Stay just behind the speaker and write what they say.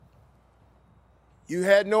You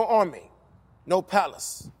had no army, no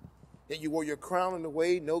palace, yet you wore your crown in a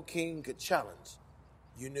way no king could challenge.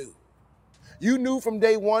 You knew. You knew from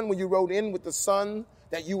day one when you rode in with the sun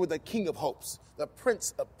that you were the king of hopes, the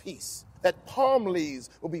prince of peace, that palm leaves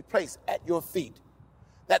will be placed at your feet,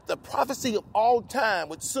 that the prophecy of all time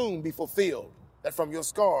would soon be fulfilled, that from your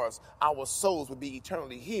scars our souls would be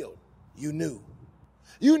eternally healed. You knew.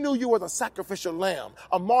 You knew you were the sacrificial lamb,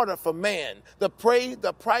 a martyr for man, the prey,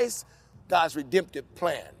 the price, God's redemptive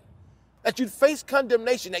plan. That you'd face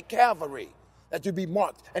condemnation at Calvary, that you'd be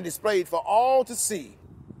marked and displayed for all to see.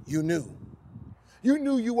 You knew. You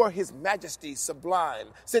knew you were his majesty sublime,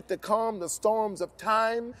 sent to calm the storms of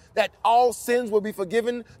time, that all sins will be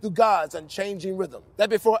forgiven through God's unchanging rhythm. That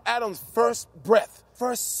before Adam's first breath,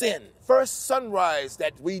 first sin, first sunrise,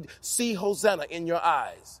 that we'd see Hosanna in your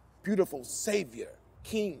eyes. Beautiful Savior,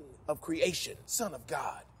 King of creation, Son of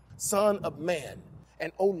God, Son of man,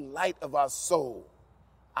 and O light of our soul,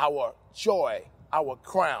 our joy, our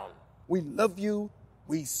crown. We love you,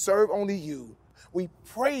 we serve only you, we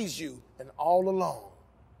praise you, and all along,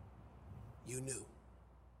 you knew.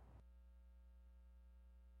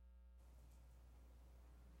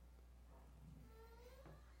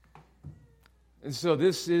 And so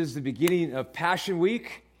this is the beginning of Passion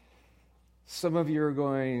Week. Some of you are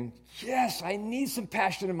going, yes, I need some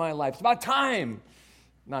passion in my life. It's about time.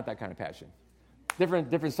 Not that kind of passion.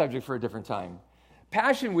 Different subject for a different time.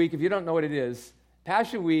 Passion Week, if you don't know what it is,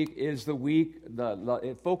 Passion Week is the week,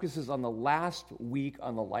 it focuses on the last week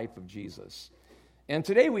on the life of Jesus. And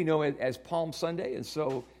today we know it as Palm Sunday, and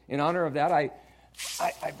so in honor of that, I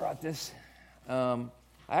brought this. I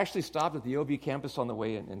actually stopped at the OB campus on the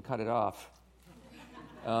way and cut it off.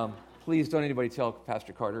 Please don't anybody tell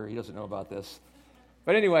Pastor Carter, he doesn't know about this.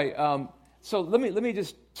 But anyway, so let me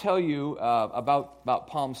just tell you about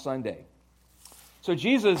Palm Sunday. So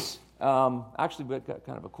Jesus, actually we've got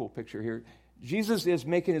kind of a cool picture here. Jesus is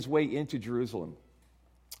making his way into Jerusalem.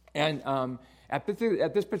 And at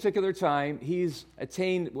this particular time, he's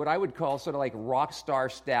attained what I would call sort of like rock star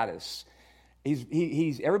status.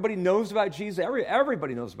 He's everybody knows about Jesus.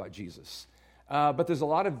 Everybody knows about Jesus. But there's a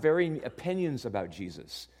lot of varying opinions about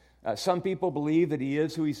Jesus. Some people believe that he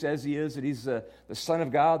is who he says he is, that he's the Son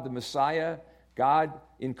of God, the Messiah, God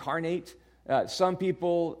incarnate. Some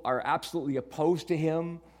people are absolutely opposed to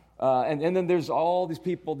him. And then there's all these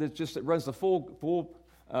people that runs the full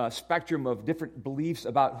spectrum of different beliefs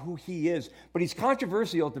about who he is. But he's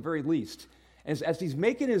controversial at the very least. As he's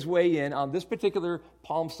making his way in on this particular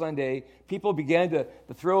Palm Sunday, people began to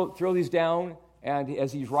throw these down, and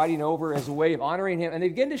as he's riding over as a way of honoring him, and they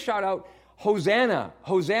begin to shout out, Hosanna,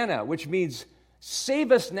 Hosanna, which means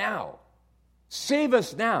save us now. Save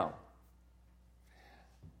us now.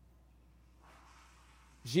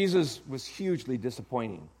 Jesus was hugely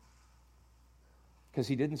disappointing because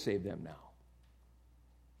he didn't save them now.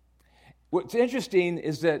 What's interesting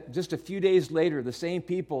is that just a few days later, the same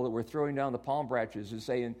people that were throwing down the palm branches are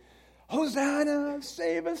saying, Hosanna,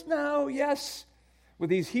 save us now, yes. With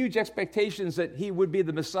these huge expectations that he would be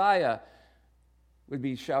the Messiah, would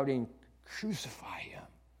be shouting, crucify him,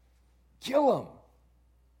 kill him.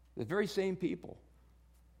 The very same people.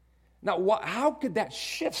 Now, how could that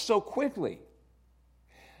shift so quickly?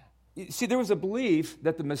 See, there was a belief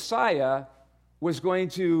that the Messiah was going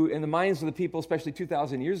to, in the minds of the people, especially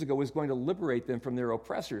 2,000 years ago, was going to liberate them from their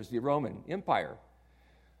oppressors, the Roman Empire.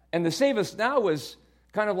 And the save us now was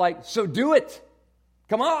kind of like, so do it.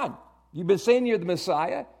 Come on. You've been saying you're the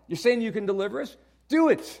Messiah. You're saying you can deliver us. Do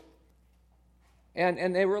it.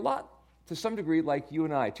 And they were a lot, to some degree, like you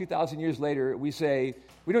and I. 2,000 years later, we don't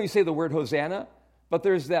even say the word Hosanna, but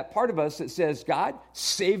there's that part of us that says, God,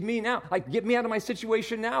 save me now. Like, get me out of my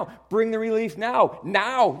situation now. Bring the relief now.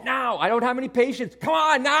 Now. I don't have any patience. Come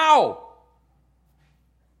on, now.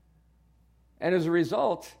 And as a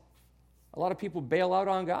result, a lot of people bail out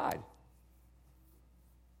on God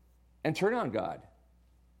and turn on God.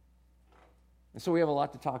 And so we have a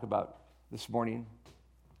lot to talk about this morning.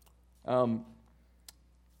 We're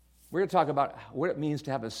going to talk about what it means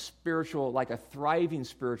to have a spiritual, like a thriving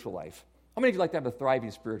spiritual life. How many of you like to have a thriving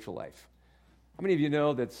spiritual life? How many of you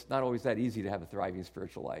know that's not always that easy to have a thriving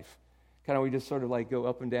spiritual life? Kind of we just sort of like go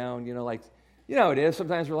up and down, like, it is.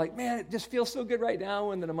 Sometimes we're like, man, it just feels so good right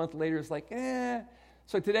now. And then a month later, it's like,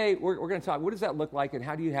 So today, we're going to talk, what does that look like and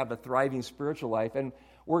how do you have a thriving spiritual life? And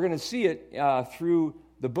we're going to see it through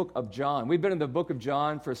the book of John. We've been in the book of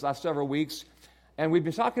John for the last several weeks, and we've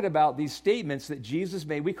been talking about these statements that Jesus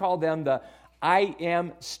made. We call them the I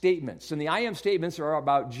am statements. And the I am statements are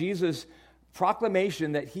about Jesus'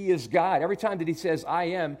 proclamation that he is God. Every time that he says I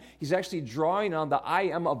am, he's actually drawing on the I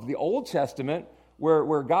am of the Old Testament,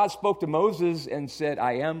 where God spoke to Moses and said,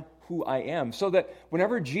 I am who I am. So that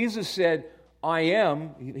whenever Jesus said, I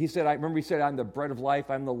am, he said, I remember he said, I'm the bread of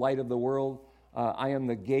life, I'm the light of the world, I am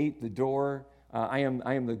the gate, the door, I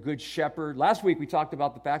am the good shepherd. Last week we talked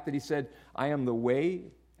about the fact that he said, I am the way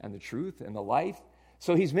and the truth and the life.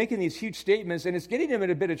 So he's making these huge statements, and it's getting him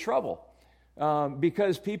in a bit of trouble.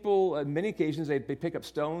 Because people, on many occasions, they pick up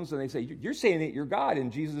stones and they say, you're saying that you're God.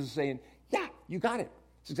 And Jesus is saying, yeah, you got it.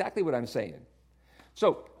 It's exactly what I'm saying.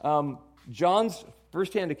 So John's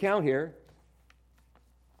firsthand account here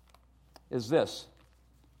is this.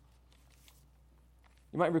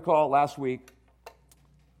 You might recall last week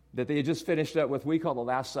that they had just finished up with what we call the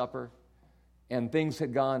Last Supper, and things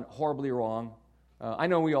had gone horribly wrong. I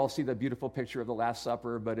know we all see the beautiful picture of the Last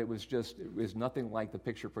Supper, but it was nothing like the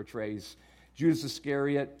picture portrays. Judas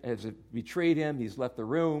Iscariot has betrayed him. He's left the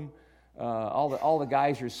room. All the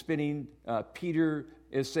guys are spinning. Peter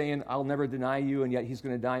is saying, I'll never deny you, and yet he's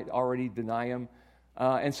going to already deny him.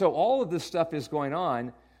 And so all of this stuff is going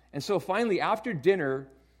on. And so finally, after dinner,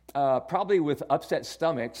 probably with upset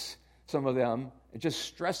stomachs, some of them, just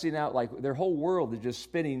stressing out, like their whole world is just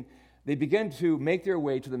spinning, they begin to make their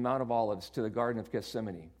way to the Mount of Olives, to the Garden of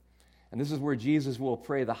Gethsemane. And this is where Jesus will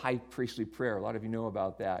pray the high priestly prayer. A lot of you know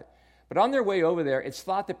about that. But on their way over there, it's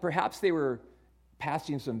thought that perhaps they were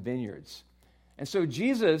passing some vineyards. And so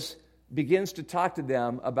Jesus begins to talk to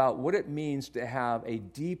them about what it means to have a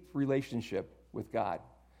deep relationship with God,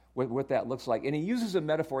 what that looks like. And he uses a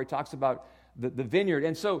metaphor. He talks about the vineyard.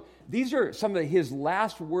 And so these are some of his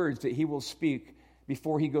last words that he will speak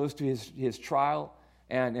before he goes to his trial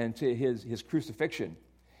and to his crucifixion.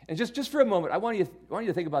 And just for a moment, I want you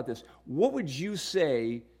to think about this. What would you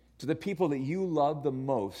say to the people that you love the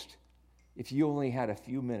most if you only had a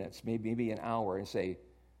few minutes, maybe an hour, and say,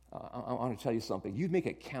 I want to tell you something. You'd make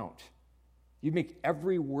it count. You'd make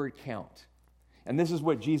every word count. And this is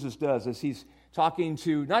what Jesus does as he's talking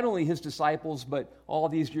to not only his disciples, but all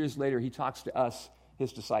these years later, he talks to us,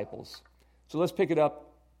 his disciples. So let's pick it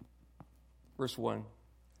up. Verse 1.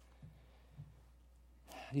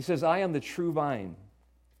 He says, I am the true vine,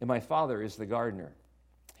 and my Father is the gardener.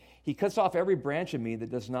 He cuts off every branch of me that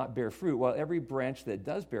does not bear fruit, while every branch that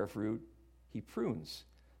does bear fruit, he prunes,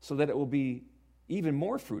 so that it will be even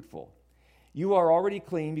more fruitful. You are already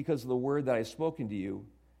clean because of the word that I have spoken to you.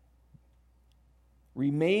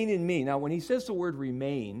 Remain in me. Now, when he says the word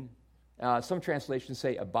remain, some translations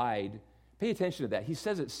say abide. Pay attention to that. He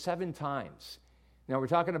says it 7 times. Now, we're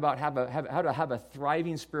talking about how to have a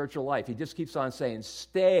thriving spiritual life. He just keeps on saying,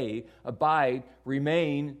 stay, abide,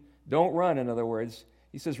 remain, don't run, in other words.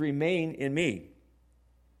 He says, remain in me,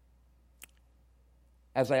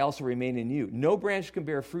 as I also remain in you. No branch can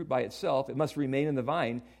bear fruit by itself. It must remain in the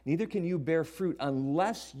vine. Neither can you bear fruit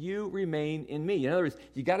unless you remain in me. In other words,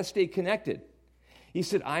 you got to stay connected. He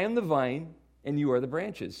said, I am the vine, and you are the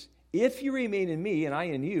branches. If you remain in me, and I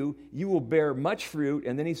in you, you will bear much fruit.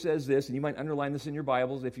 And then he says this, and you might underline this in your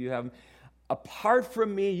Bibles if you have them. Apart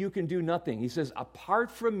from me, you can do nothing. He says,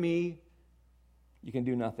 apart from me, you can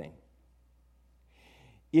do nothing.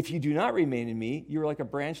 If you do not remain in me, you are like a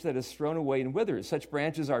branch that is thrown away and withers. Such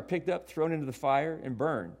branches are picked up, thrown into the fire, and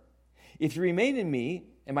burned. If you remain in me,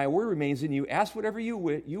 and my word remains in you, ask whatever you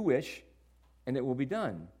wish, and it will be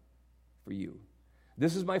done for you.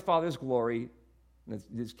 This is my Father's glory.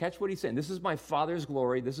 Just catch what he's saying. This is my Father's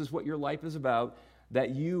glory. This is what your life is about,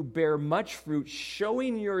 that you bear much fruit,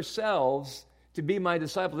 showing yourselves to be my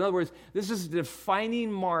disciples. In other words, this is the defining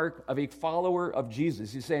mark of a follower of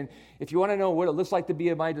Jesus. He's saying, if you want to know what it looks like to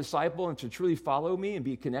be my disciple and to truly follow me and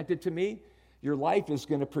be connected to me, your life is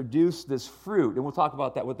going to produce this fruit. And we'll talk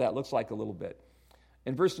about that, what that looks like a little bit.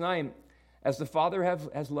 In verse 9, as the Father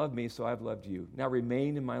has loved me, so I've loved you. Now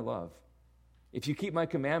remain in my love. If you keep my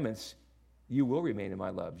commandments, you will remain in my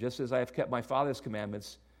love, just as I have kept my Father's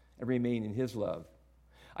commandments and remain in his love.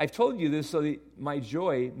 I've told you this so that my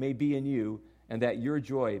joy may be in you and that your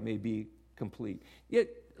joy may be complete. Yet,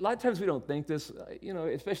 a lot of times we don't think this,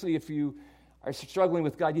 especially if you are struggling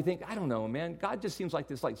with God, you think, I don't know, man, God just seems like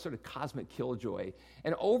this sort of cosmic killjoy.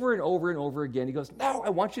 And over and over again, he goes, no, I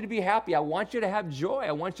want you to be happy. I want you to have joy.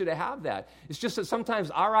 I want you to have that. It's just that sometimes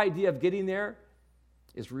our idea of getting there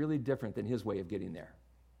is really different than his way of getting there.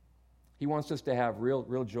 He wants us to have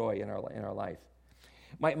real joy in our life.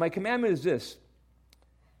 My commandment is this: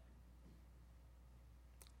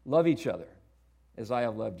 love each other as I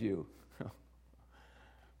have loved you.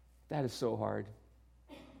 That is so hard.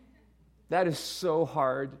 That is so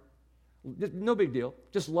hard. No big deal.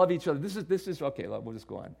 Just love each other. This is okay. We'll just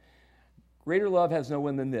go on. Greater love has no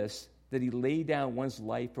one than this, that he laid down one's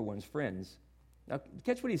life for one's friends. Now,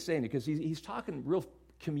 catch what he's saying, because he's talking real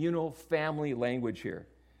communal family language here.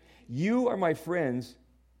 You are my friends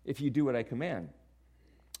if you do what I command.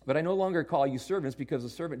 But I no longer call you servants because the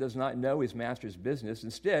servant does not know his master's business.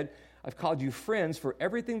 Instead, I've called you friends, for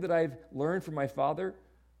everything that I've learned from my Father,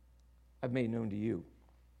 I've made known to you.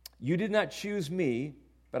 You did not choose me,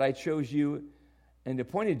 but I chose you and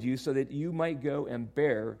appointed you so that you might go and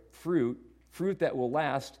bear fruit that will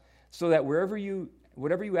last, so that whatever you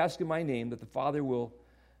ask in my name, that the Father will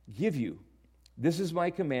give you. This is my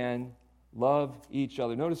command, love each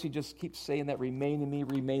other. Notice he just keeps saying that, remain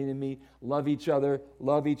in me, love each other,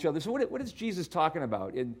 love each other. So what is Jesus talking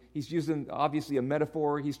about? And he's using, obviously, a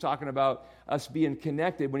metaphor. He's talking about us being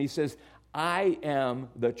connected when he says, I am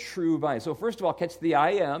the true vine. So first of all, catch the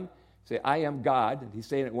I am. Say, I am God. He's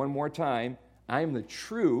saying it one more time. I am the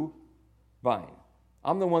true vine.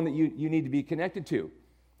 I'm the one that you need to be connected to.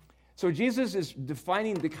 So Jesus is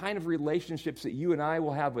defining the kind of relationships that you and I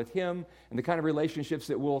will have with him and the kind of relationships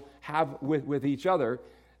that we'll have with each other.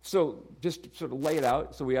 So just to sort of lay it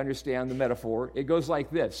out so we understand the metaphor, it goes like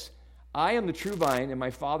this. I am the true vine and my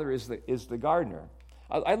Father is the gardener.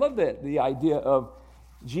 I love the idea of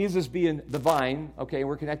Jesus being the vine, okay,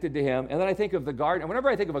 we're connected to him. And then I think of the garden. Whenever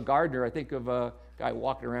I think of a gardener, I think of a guy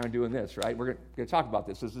walking around doing this, right? We're going to talk about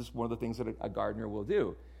this. This is one of the things that a gardener will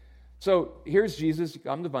do. So here's Jesus,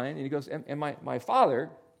 I'm the vine, and he goes, and my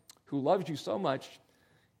Father, who loves you so much,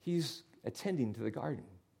 he's attending to the garden.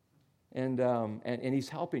 And he's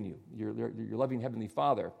helping you, your loving Heavenly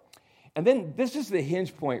Father. And then this is the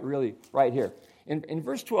hinge point, really, right here. In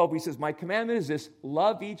verse 12, he says, my commandment is this,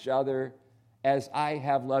 love each other as I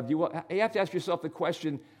have loved you. Well, you have to ask yourself the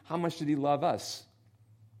question, how much did he love us?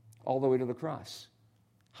 All the way to the cross.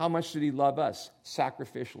 How much did he love us?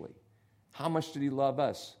 Sacrificially. How much did he love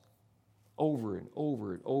us? Over and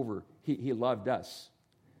over and over, he loved us.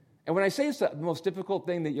 And when I say it's the most difficult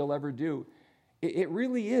thing that you'll ever do, it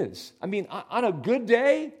really is. I mean, on a good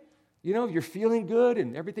day, you know, you're feeling good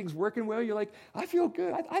and everything's working well, you're like, I feel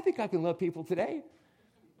good. I think I can love people today.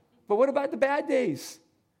 But what about the bad days?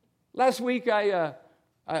 Last week, I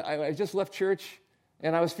just left church,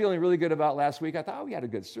 and I was feeling really good about last week. I thought, we had a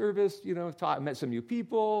good service, you know, met some new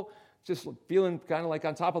people, just feeling kind of like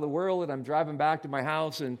on top of the world, and I'm driving back to my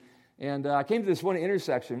house, and I came to this one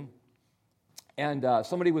intersection, and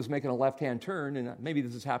somebody was making a left-hand turn, and maybe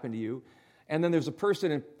this has happened to you, and then there's a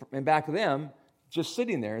person in back of them just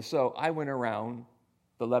sitting there, so I went around.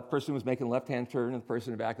 The left person was making a left-hand turn, and the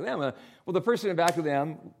person in back of them, well, the person in back of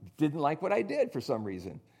them didn't like what I did for some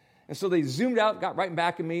reason. And so they zoomed out, got right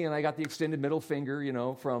back of me, and I got the extended middle finger, you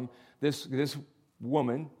know, from this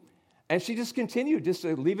woman. And she just continued just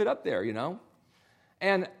to leave it up there, you know.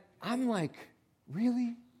 And I'm like,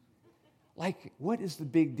 really? Like, what is the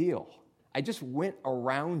big deal? I just went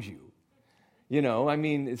around you. You know, I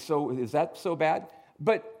mean, is that so bad?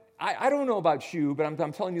 But I don't know about you, but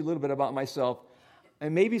I'm telling you a little bit about myself.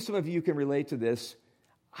 And maybe some of you can relate to this.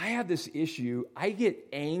 I have this issue. I get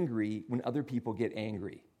angry when other people get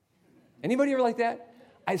angry. Anybody ever like that?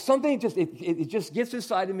 Something just it just gets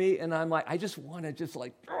inside of me, and I'm like, I just want to just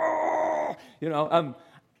like, you know.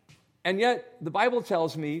 And yet the Bible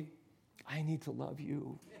tells me I need to love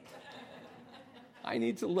you. I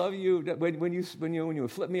need to love you. When you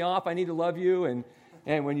flip me off, I need to love you,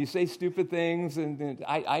 and when you say stupid things, and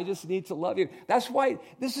I just need to love you. That's why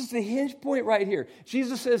this is the hinge point right here.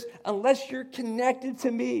 Jesus says, unless you're connected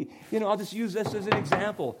to me, you know, I'll just use this as an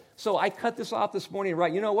example. So I cut this off this morning,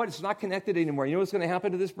 right? You know what? It's not connected anymore. You know what's going to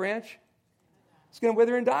happen to this branch? It's going to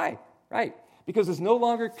wither and die, right? Because it's no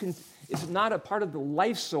longer, it's not a part of the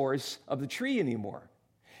life source of the tree anymore.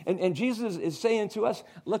 And Jesus is saying to us,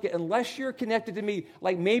 look, unless you're connected to me,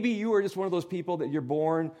 like maybe you are just one of those people that you're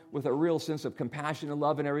born with a real sense of compassion and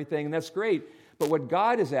love and everything, and that's great. But what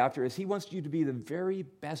God is after is he wants you to be the very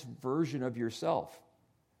best version of yourself.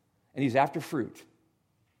 And he's after fruit.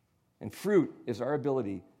 And fruit is our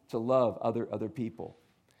ability to love other people.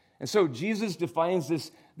 And so Jesus defines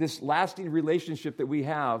this lasting relationship that we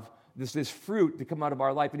have, this fruit to come out of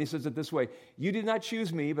our life. And he says it this way, you did not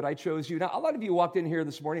choose me, but I chose you. Now, a lot of you walked in here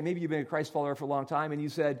this morning, maybe you've been a Christ follower for a long time, and you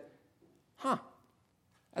said,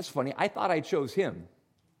 that's funny. I thought I chose him.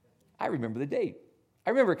 I remember the date.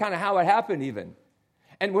 I remember kind of how it happened even.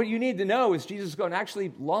 And what you need to know is Jesus is going,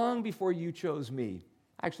 actually, long before you chose me,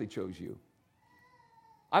 I actually chose you.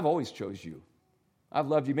 I've always chose you. I've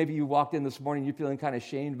loved you. Maybe you walked in this morning, you're feeling kind of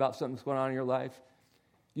ashamed about something that's going on in your life.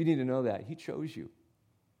 You need to know that. He chose you.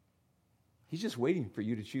 He's just waiting for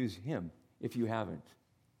you to choose him if you haven't.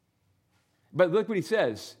 But look what he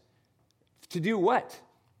says. To do what?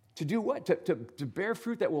 To do what? To bear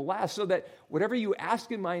fruit that will last, so that whatever you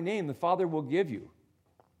ask in my name, the Father will give you.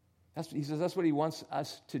 He says that's what he wants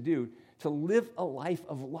us to do, to live a life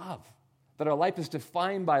of love, that our life is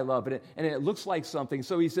defined by love, and it looks like something.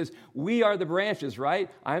 So he says, we are the branches, right?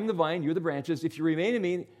 I'm the vine, you're the branches. If you remain in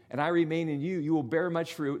me and I remain in you, you will bear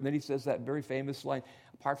much fruit. And then he says that very famous line,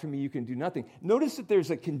 apart from me, you can do nothing. Notice that there's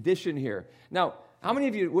a condition here. Now, how many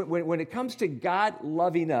of you, when it comes to God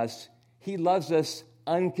loving us, he loves us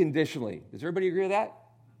unconditionally? Does everybody agree with that?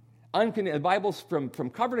 The Bible's from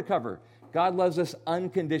cover to cover. God loves us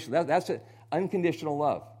unconditionally. That's it, unconditional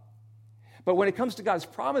love. But when it comes to God's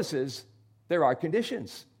promises, there are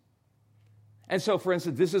conditions. And so, for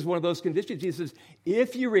instance, this is one of those conditions. He says,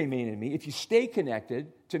 if you remain in me, if you stay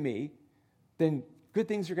connected to me, then good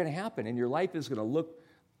things are going to happen, and your life is going to look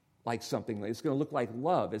like something. It's going to look like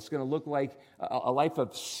love. It's going to look like a life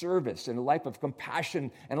of service and a life of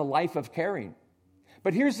compassion and a life of caring.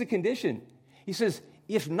 But here's the condition. He says,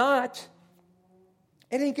 if not,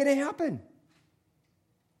 it ain't going to happen.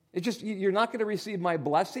 You're not going to receive my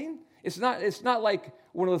blessing. It's not like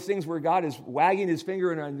one of those things where God is wagging his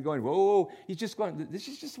finger and going, whoa, he's just going, this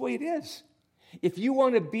is just the way it is. If you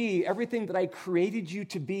want to be everything that I created you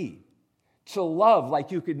to be, to love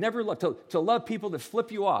like you could never love, to love people that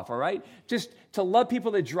flip you off, all right? Just to love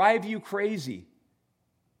people that drive you crazy,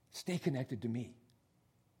 stay connected to me.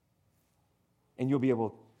 And you'll be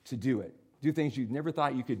able to do it. Do things you never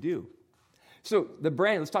thought you could do. So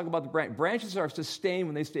let's talk about the branch. Branches are sustained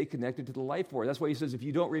when they stay connected to the life force. That's why he says, if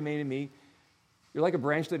you don't remain in me, you're like a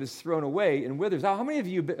branch that is thrown away and withers. Now, how many of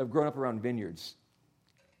you have grown up around vineyards?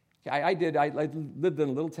 I did. I lived in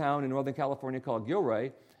a little town in Northern California called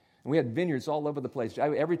Gilroy, and we had vineyards all over the place.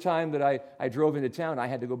 Every time that I drove into town, I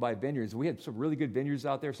had to go by vineyards. We had some really good vineyards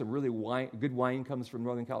out there. Some really good wine comes from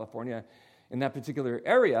Northern California in that particular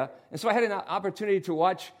area. And so I had an opportunity to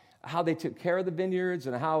watch how they took care of the vineyards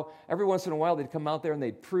and how every once in a while they'd come out there and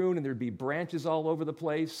they'd prune and there'd be branches all over the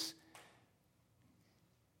place.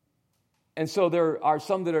 And so there are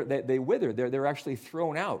some that they wither. They're actually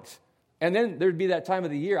thrown out. And then there'd be that time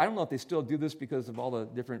of the year. I don't know if they still do this because of all the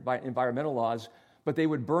different environmental laws, but they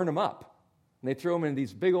would burn them up. And they'd throw them in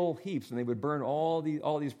these big old heaps and they would burn all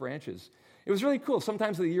these branches. It was really cool.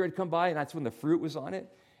 Sometimes the year would come by and that's when the fruit was on it.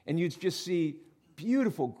 And you'd just see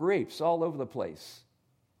beautiful grapes all over the place.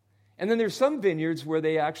 And then there's some vineyards where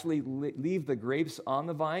they actually leave the grapes on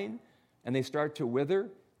the vine and they start to wither.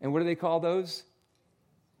 And what do they call those?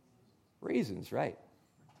 Raisins, right.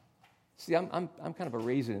 See, I'm kind of a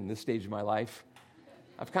raisin in this stage of my life.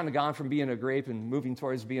 I've kind of gone from being a grape and moving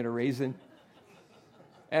towards being a raisin.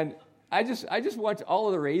 And I just want all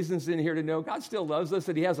of the raisins in here to know God still loves us,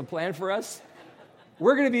 that he has a plan for us.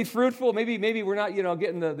 We're going to be fruitful. Maybe we're not,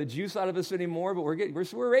 getting the juice out of us anymore, but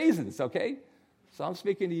we're raisins, okay? So I'm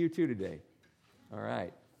speaking to you too today. All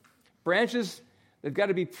right. Branches, they've got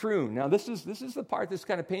to be pruned. Now, this is the part that's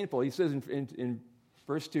kind of painful. He says in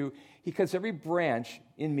verse 2, he cuts every branch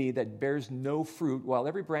in me that bears no fruit, while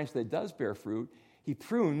every branch that does bear fruit, he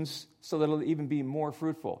prunes so that it'll even be more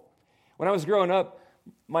fruitful. When I was growing up,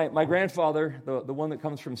 my grandfather, the one that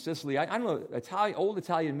comes from Sicily, I don't know, old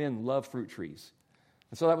Italian men love fruit trees.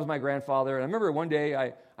 And so that was my grandfather. And I remember one day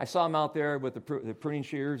I saw him out there with the pruning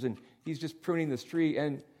shears, and he's just pruning this tree.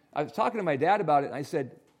 And I was talking to my dad about it, and I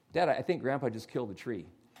said, Dad, I think Grandpa just killed a tree.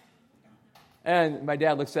 And my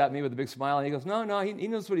dad looks at me with a big smile, and he goes, no, he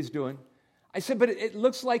knows what he's doing. I said, but it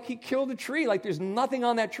looks like he killed a tree, like there's nothing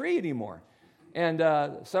on that tree anymore. And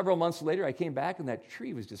several months later, I came back, and that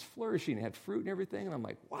tree was just flourishing. It had fruit and everything, and I'm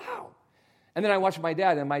like, wow. And then I watched my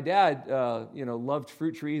dad, and my dad, loved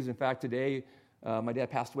fruit trees. In fact, today, my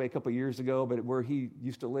dad passed away a couple of years ago, but where he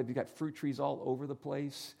used to live, he got fruit trees all over the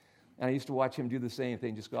place. And I used to watch him do the same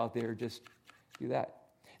thing, just go out there, just do that.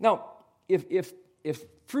 Now, if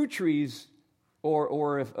fruit trees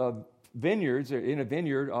or if vineyards, or in a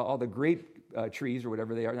vineyard, all the grape trees or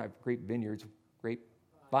whatever they are, not grape vineyards, grape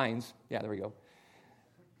vines, yeah, there we go.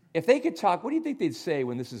 If they could talk, what do you think they'd say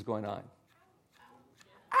when this is going on?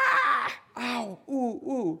 Ah, ow, ooh,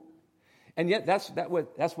 ooh. And yet that's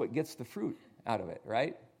what gets the fruit out of it,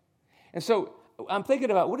 right? And so I'm thinking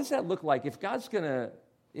about, what does that look like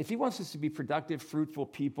if he wants us to be productive, fruitful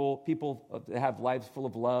people that have lives full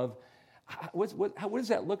of love, what does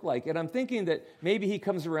that look like? And I'm thinking that maybe he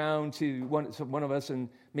comes around to one of us, and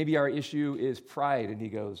maybe our issue is pride, and he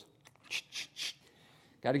goes,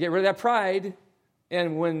 got to get rid of that pride.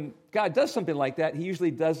 And when God does something like that, he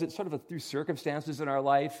usually does it sort of through circumstances in our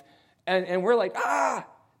life, and we're like,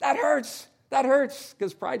 that hurts,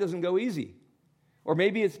 because pride doesn't go easy. Or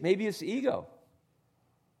maybe it's ego.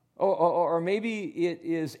 Or maybe it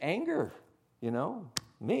is anger,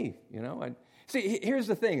 me. And See, here's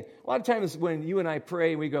the thing. A lot of times when you and I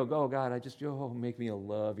pray, we go, oh, God, make me a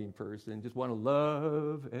loving person. Just want to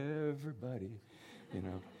love everybody,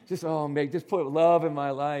 Just put love in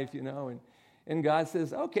my life, And God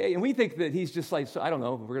says, okay. And we think that he's just like, so I don't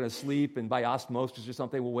know, we're going to sleep and by osmosis or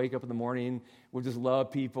something, we'll wake up in the morning, we'll just love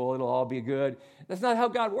people, it'll all be good. That's not how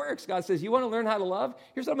God works. God says, you want to learn how to love?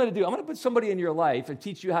 Here's what I'm going to do. I'm going to put somebody in your life and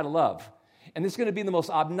teach you how to love. And this is going to be the most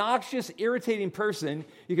obnoxious, irritating person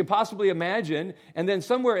you can possibly imagine. And then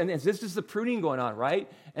somewhere, and this is the pruning going on,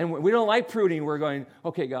 right? And we don't like pruning. We're going,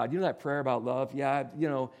 okay, God, you know that prayer about love? Yeah,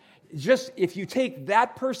 just if you take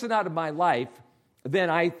that person out of my life, then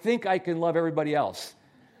I think I can love everybody else.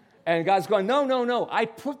 And God's going, no. I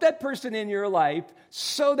put that person in your life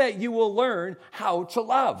so that you will learn how to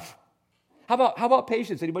love. How about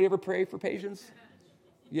patience? Anybody ever pray for patience?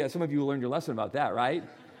 Yeah, some of you will learn your lesson about that, right?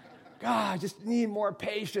 God, I just need more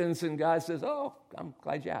patience. And God says, oh, I'm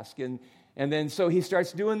glad you asked. And then so he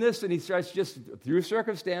starts doing this, and he starts just through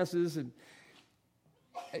circumstances. And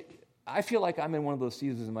I feel like I'm in one of those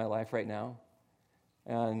seasons in my life right now.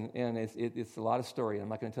 And it's a lot of story. I'm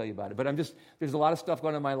not going to tell you about it. But there's a lot of stuff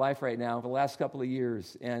going on in my life right now for the last couple of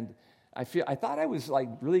years. And I thought I was like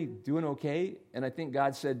really doing okay. And I think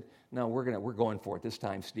God said, no, we're going for it this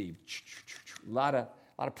time, Steve. A lot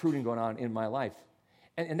of pruning going on in my life.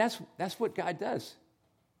 And that's what God does.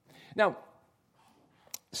 Now,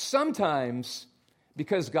 sometimes,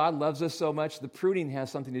 because God loves us so much, the pruning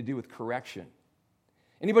has something to do with correction.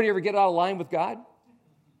 Anybody ever get out of line with God?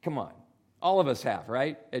 Come on. All of us have,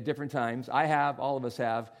 right? At different times. I have, all of us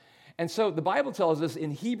have. And so the Bible tells us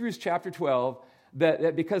in Hebrews chapter 12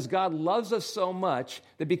 that because God loves us so much,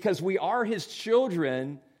 that because we are his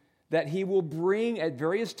children, that he will bring at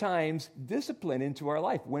various times discipline into our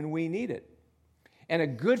life when we need it. And a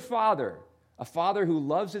good father, a father who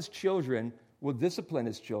loves his children, will discipline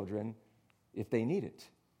his children if they need it.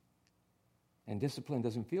 And discipline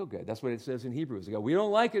doesn't feel good. That's what it says in Hebrews. They go, we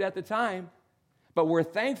don't like it at the time, but we're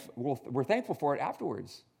thankful for it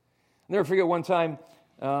afterwards. I'll never forget one time,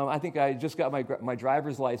 I think I just got my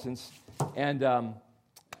driver's license, and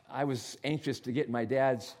I was anxious to get in my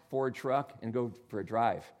dad's Ford truck and go for a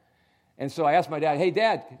drive. And so I asked my dad, hey,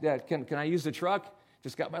 Dad, can I use the truck?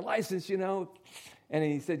 Just got my license, And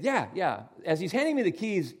he said, yeah. As he's handing me the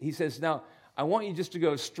keys, he says, now, I want you just to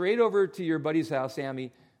go straight over to your buddy's house,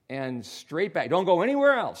 Sammy, and straight back. Don't go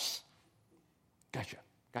anywhere else.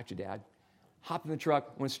 Gotcha, Dad. Hopped in the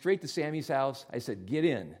truck, went straight to Sammy's house. I said, get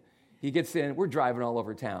in. He gets in. We're driving all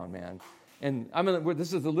over town, man. And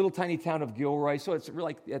this is the little tiny town of Gilroy, so it's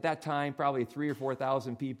like at that time probably 3,000 or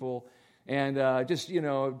 4,000 people. And just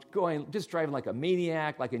driving like a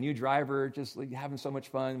maniac, like a new driver, just like having so much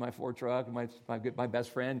fun in my Ford truck, my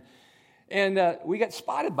best friend. And we got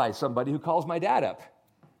spotted by somebody who calls my dad up.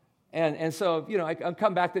 And so, I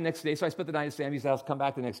come back the next day. So I spent the night at Sammy's house, come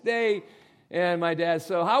back the next day. And my dad,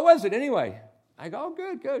 so how was it anyway? I go, oh,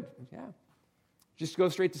 good. Yeah. Just go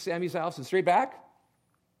straight to Sammy's house and straight back?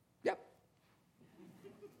 Yep.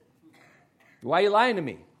 Why are you lying to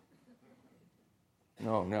me?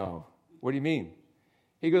 No. What do you mean?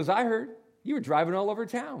 He goes, I heard you were driving all over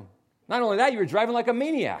town. Not only that, you were driving like a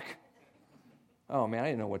maniac. Oh, man, I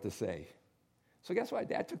didn't know what to say. So guess what?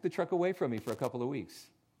 Dad took the truck away from me for a couple of weeks.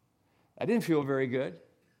 I didn't feel very good.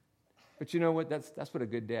 But you know what? That's what a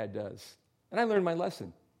good dad does. And I learned my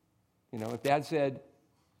lesson. If Dad said,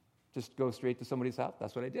 just go straight to somebody's house,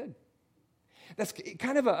 that's what I did. That's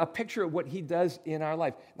kind of a picture of what he does in our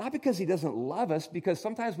life. Not because he doesn't love us, because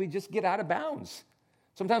sometimes we just get out of bounds.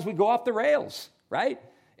 Sometimes we go off the rails, right?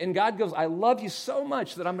 And God goes, I love you so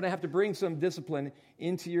much that I'm going to have to bring some discipline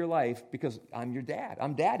into your life because I'm your dad.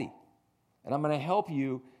 I'm daddy. And I'm going to help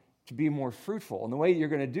you to be more fruitful. And the way you're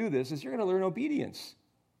going to do this is you're going to learn obedience.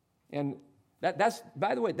 And that's,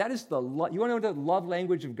 by the way, that is you want to know what the love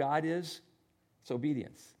language of God is? It's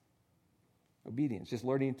obedience. Obedience, just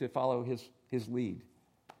learning to follow his lead.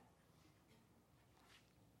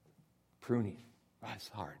 Pruning. That's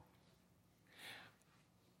hard.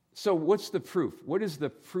 So what's the proof? What is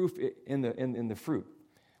the proof in the fruit?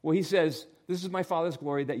 Well, he says, this is my Father's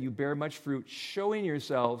glory, that you bear much fruit, showing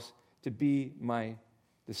yourselves to be my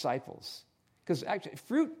disciples. Because actually,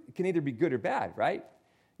 fruit can either be good or bad, right?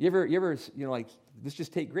 You ever, like, let's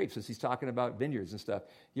just take grapes, since he's talking about vineyards and stuff.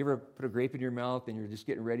 You ever put a grape in your mouth and you're just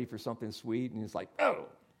getting ready for something sweet, and it's like, oh,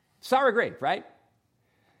 sour grape, right?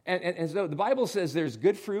 And so the Bible says there's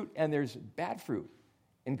good fruit and there's bad fruit.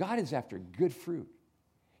 And God is after good fruit.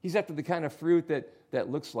 He's after the kind of fruit that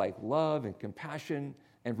looks like love and compassion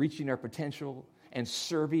and reaching our potential and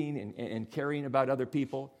serving and caring about other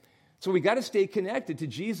people. So we got to stay connected to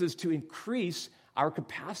Jesus to increase our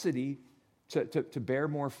capacity to bear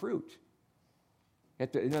more fruit. You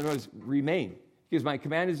have to, in other words, remain. Because my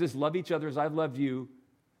command is this: love each other as I've loved you.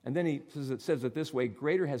 And then he says it this way: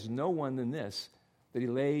 greater has no one than this, that he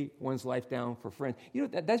lay one's life down for friends. You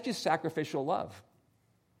know, that's just sacrificial love.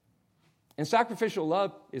 And sacrificial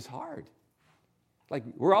love is hard. Like,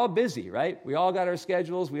 we're all busy, right? We all got our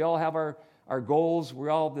schedules. We all have our goals. We're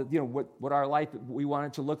all, what our life, we want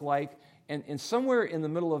it to look like. And somewhere in the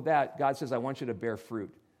middle of that, God says, I want you to bear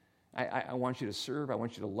fruit. I want you to serve. I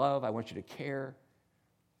want you to love. I want you to care.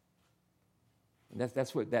 And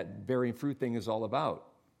that's what that bearing fruit thing is all about.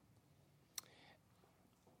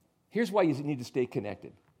 Here's why you need to stay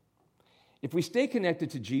connected. If we stay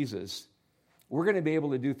connected to Jesus, we're going to be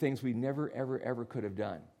able to do things we never, ever, ever could have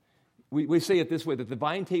done. We say it this way, that the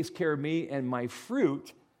vine takes care of me and my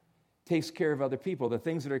fruit takes care of other people, the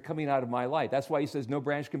things that are coming out of my life. That's why he says no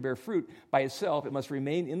branch can bear fruit by itself. It must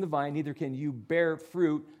remain in the vine. Neither can you bear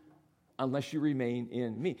fruit unless you remain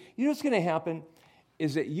in me. You know what's going to happen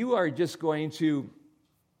is that you are just going to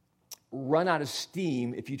run out of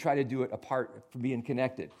steam if you try to do it apart from being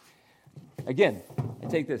connected. Again, I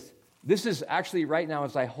take this. This is actually right now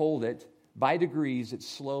as I hold it, by degrees, it's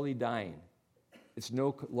slowly dying. It's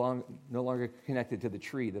no longer connected to the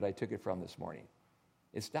tree that I took it from this morning.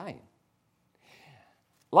 It's dying.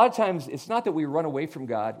 A lot of times, it's not that we run away from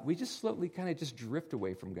God. We just slowly kind of just drift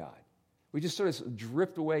away from God. We just sort of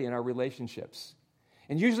drift away in our relationships.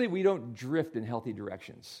 And usually we don't drift in healthy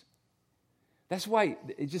directions. That's why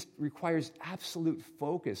it just requires absolute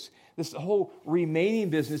focus. This whole remaining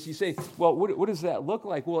business, you say, well, what does that look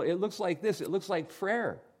like? Well, it looks like this. It looks like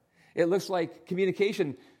prayer. It looks like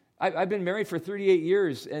communication. I've been married for 38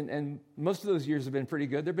 years, and most of those years have been pretty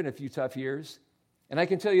good. There have been a few tough years. And I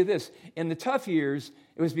can tell you this, in the tough years,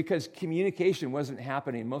 it was because communication wasn't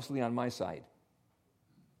happening mostly on my side.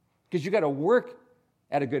 Because you got to work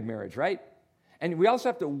at a good marriage, right? And we also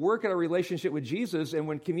have to work at a relationship with Jesus, and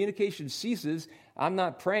when communication ceases, I'm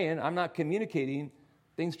not praying, I'm not communicating,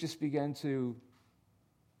 things just begin to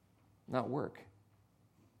not work.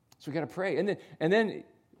 So we got to pray. And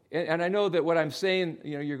I know that what I'm saying,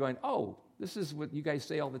 you're going, oh, this is what you guys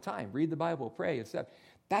say all the time. Read the Bible, pray, and stuff.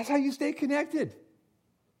 That's how you stay connected.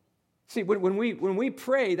 See, when we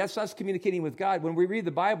pray, that's us communicating with God. When we read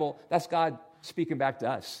the Bible, that's God speaking back to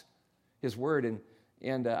us, His Word.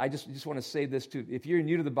 And I just want to say this too. If you're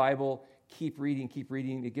new to the Bible, keep reading.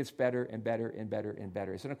 It gets better and better and better and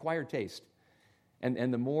better. It's an acquired taste.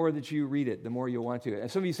 And the more that you read it, the more you'll want to.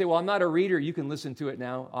 And some of you say, well, I'm not a reader. You can listen to it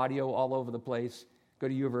now, audio all over the place. Go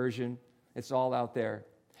to YouVersion. It's all out there.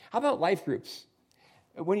 How about life groups?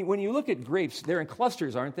 When you look at grapes, they're in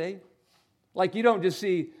clusters, aren't they? Like, you don't just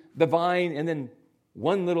see the vine and then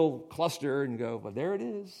one little cluster and go, well, there it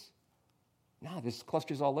is. No, there's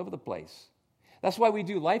clusters all over the place. That's why we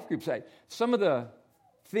do life groups. Some of the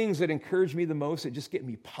things that encourage me the most, that just get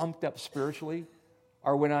me pumped up spiritually,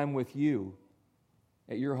 are when I'm with you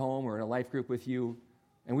at your home or in a life group with you,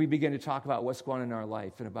 and we begin to talk about what's going on in our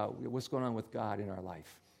life and about what's going on with God in our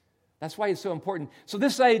life. That's why it's so important. So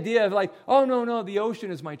this idea of like, oh, no, the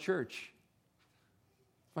ocean is my church,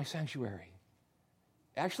 my sanctuary.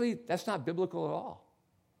 Actually, that's not biblical at all.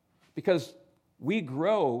 Because we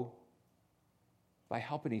grow by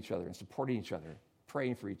helping each other and supporting each other,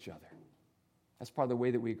 praying for each other. That's part of the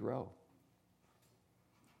way that we grow.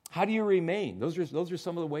 How do you remain? Those are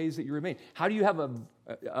some of the ways that you remain. How do you have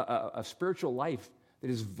a spiritual life that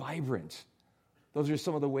is vibrant? Those are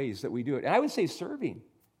some of the ways that we do it. And I would say serving.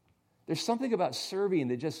 There's something about serving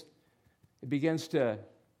that just it begins to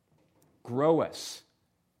grow us.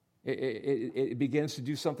 It begins to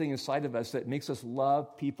do something inside of us that makes us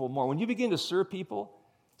love people more. When you begin to serve people,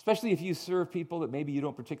 especially if you serve people that maybe you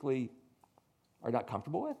don't particularly are not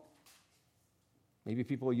comfortable with, maybe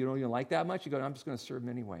people you don't even like that much, you go, I'm just going to serve them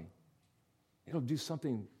anyway. It'll do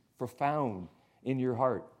something profound in your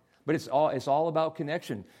heart. But it's all about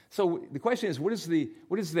connection. So the question is, what is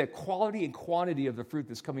the quality and quantity of the fruit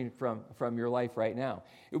that's coming from your life right now?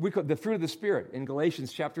 We call the fruit of the Spirit in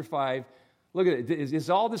Galatians chapter 5. Look at it. Is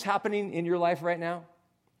all this happening in your life right now?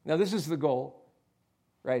 Now, this is the goal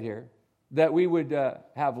right here, that we would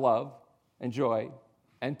have love and joy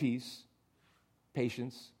and peace,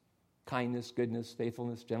 patience, kindness, goodness,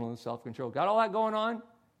 faithfulness, gentleness, self-control. Got all that going on?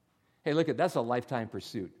 Hey, look, that's a lifetime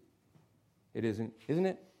pursuit. It isn't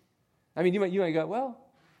it? I mean, you might go, well,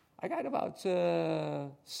 I got about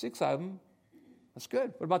 6 of them. That's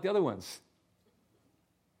good. What about the other ones?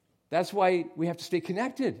 That's why we have to stay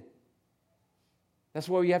connected. That's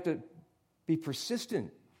why we have to be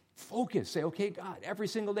persistent, focus, say, okay, God, every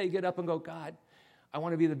single day get up and go, God, I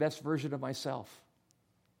want to be the best version of myself.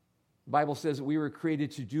 The Bible says that we were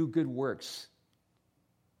created to do good works,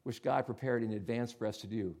 which God prepared in advance for us to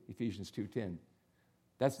do, Ephesians 2:10.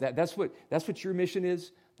 That's what your mission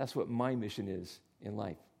is. That's what my mission is in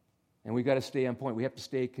life. And we've got to stay on point. We have to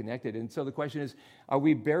stay connected. And so the question is, are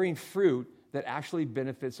we bearing fruit that actually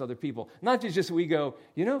benefits other people? Not just we go,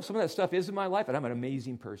 some of that stuff is in my life, and I'm an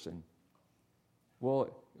amazing person. Well,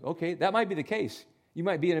 okay, that might be the case. You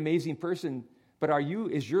might be an amazing person, but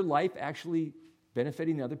is your life actually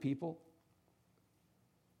benefiting other people?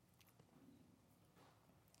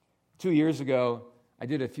 2 years ago, I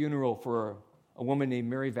did a funeral for a woman named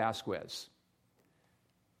Mary Vasquez.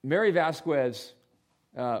 Mary Vasquez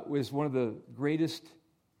was one of the greatest,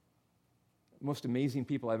 most amazing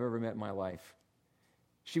people I've ever met in my life.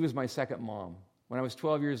 She was my second mom. When I was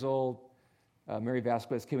 12 years old, Mary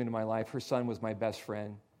Vasquez came into my life. Her son was my best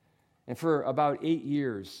friend. And for about 8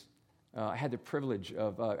 years, I had the privilege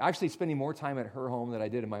of actually spending more time at her home than I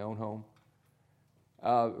did in my own home.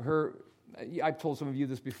 I've told some of you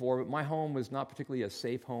this before, but my home was not particularly a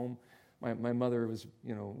safe home. My mother was,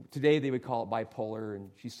 today they would call it bipolar, and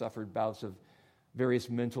she suffered bouts of various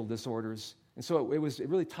mental disorders. And so it was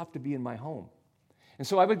really tough to be in my home. And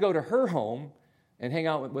so I would go to her home and hang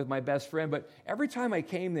out with my best friend. But every time I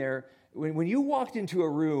came there, when you walked into a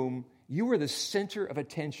room, you were the center of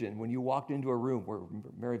attention when you walked into a room where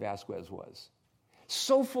Mary Vasquez was.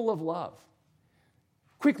 So full of love.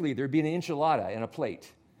 Quickly, there'd be an enchilada in a plate.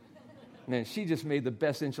 Man, she just made the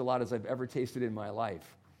best enchiladas I've ever tasted in my life.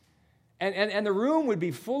 And the room would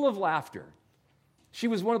be full of laughter. She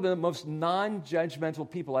was one of the most non-judgmental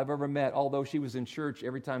people I've ever met, although she was in church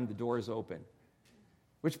every time the doors open.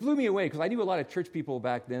 Which blew me away, because I knew a lot of church people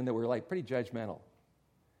back then that were pretty judgmental.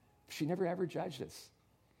 She never ever judged us,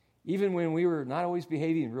 even when we were not always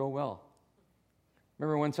behaving real well.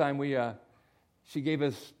 Remember one time she gave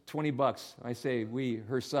us $20. I say we,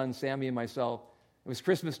 her son, Sammy, and myself. It was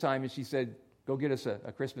Christmas time, and she said, go get us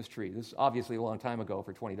a Christmas tree. This is obviously a long time ago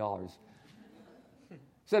for $20.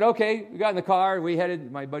 Said, okay, we got in the car, we headed,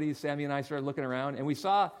 my buddy Sammy and I started looking around, and we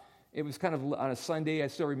saw, it was kind of on a Sunday, I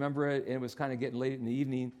still remember it, and it was kind of getting late in the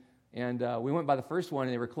evening, and we went by the first one,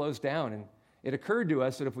 and they were closed down, and it occurred to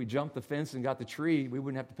us that if we jumped the fence and got the tree, we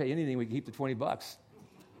wouldn't have to pay anything, we could keep the $20.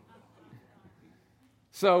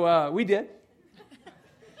 So we did.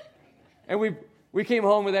 And we came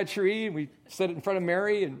home with that tree, and we set it in front of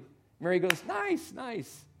Mary, and Mary goes, nice,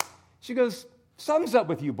 nice. She goes, something's up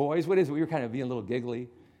with you boys. What is it? We were kind of being a little giggly.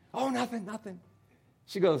 Oh, nothing.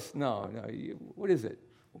 She goes, no, what is it?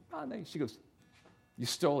 Oh, no. She goes, you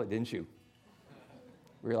stole it, didn't you?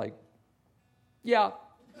 We were like, yeah,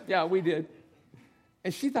 we did.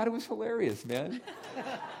 And she thought it was hilarious, man.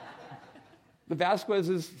 The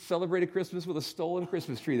Vasquezes celebrated Christmas with a stolen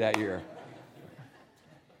Christmas tree that year.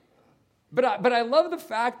 But I love the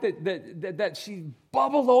fact that she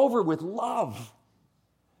bubbled over with love.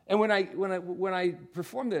 And when I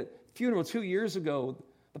performed the funeral 2 years ago,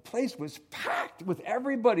 the place was packed with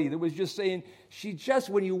everybody that was just saying,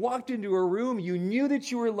 when you walked into a room, you knew that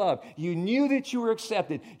you were loved. You knew that you were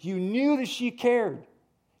accepted. You knew that she cared.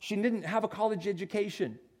 She didn't have a college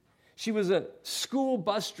education. She was a school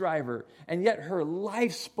bus driver, and yet her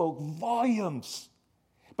life spoke volumes.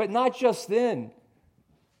 But not just then.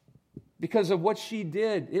 Because of what she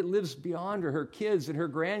did, it lives beyond her. Her kids and her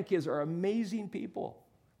grandkids are amazing people.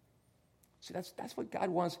 See, that's what God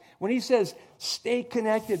wants. When he says, stay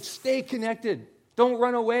connected. Don't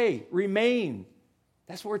run away. Remain.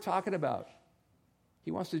 That's what we're talking about. He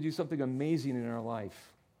wants to do something amazing in our life.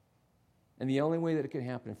 And the only way that it can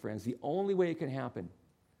happen, friends, the only way it can happen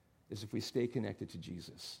is if we stay connected to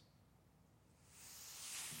Jesus.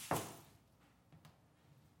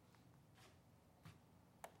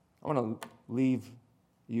 I want to leave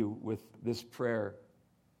you with this prayer.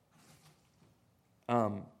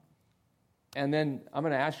 And then I'm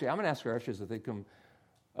going to ask our ushers if they come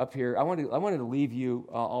up here. I wanted to leave you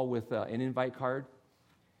all with an invite card.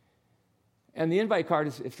 And the invite card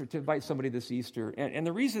is to invite somebody this Easter. And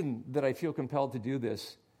the reason that I feel compelled to do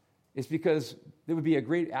this is because there would be a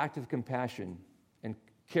great act of compassion and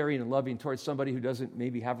caring and loving towards somebody who doesn't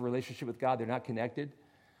maybe have a relationship with God. They're not connected.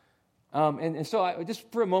 And so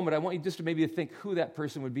just for a moment, I want you just to maybe think who that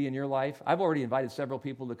person would be in your life. I've already invited several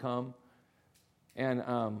people to come. And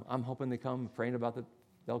I'm hoping they come, praying about that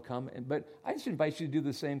they'll come. But I just invite you to do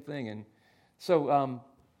the same thing. And so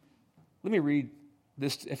let me read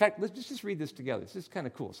this. In fact, let's just read this together. This is kind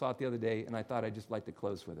of cool. I saw it the other day, and I thought I'd just like to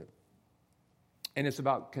close with it. And it's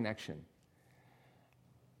about connection.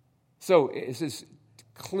 So it says,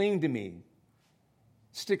 cling to me.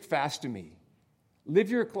 Stick fast to me. Live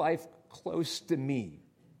your life close to me.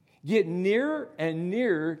 Get nearer and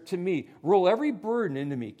nearer to me. Roll every burden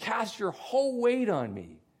into me. Cast your whole weight on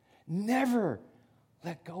me. Never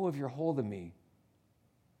let go of your hold of me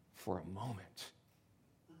for a moment.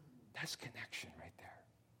 That's connection right there.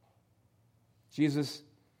 Jesus,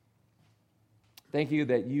 thank you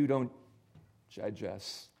that you don't judge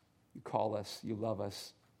us. You call us. You love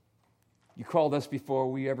us. You called us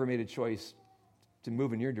before we ever made a choice to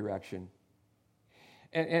move in your direction.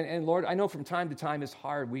 And Lord, I know from time to time it's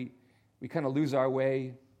hard. We kind of lose our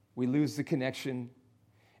way. We lose the connection.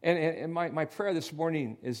 And my prayer this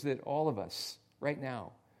morning is that all of us right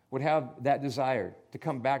now would have that desire to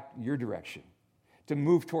come back your direction, to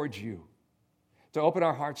move towards you, to open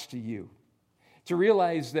our hearts to you, to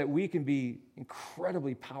realize that we can be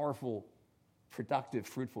incredibly powerful, productive,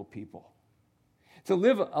 fruitful people, to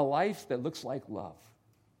live a life that looks like love.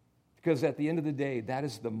 Because at the end of the day, that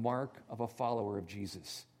is the mark of a follower of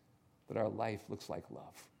Jesus, that our life looks like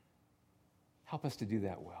love. Help us to do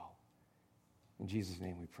that well. In Jesus'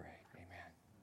 name we pray.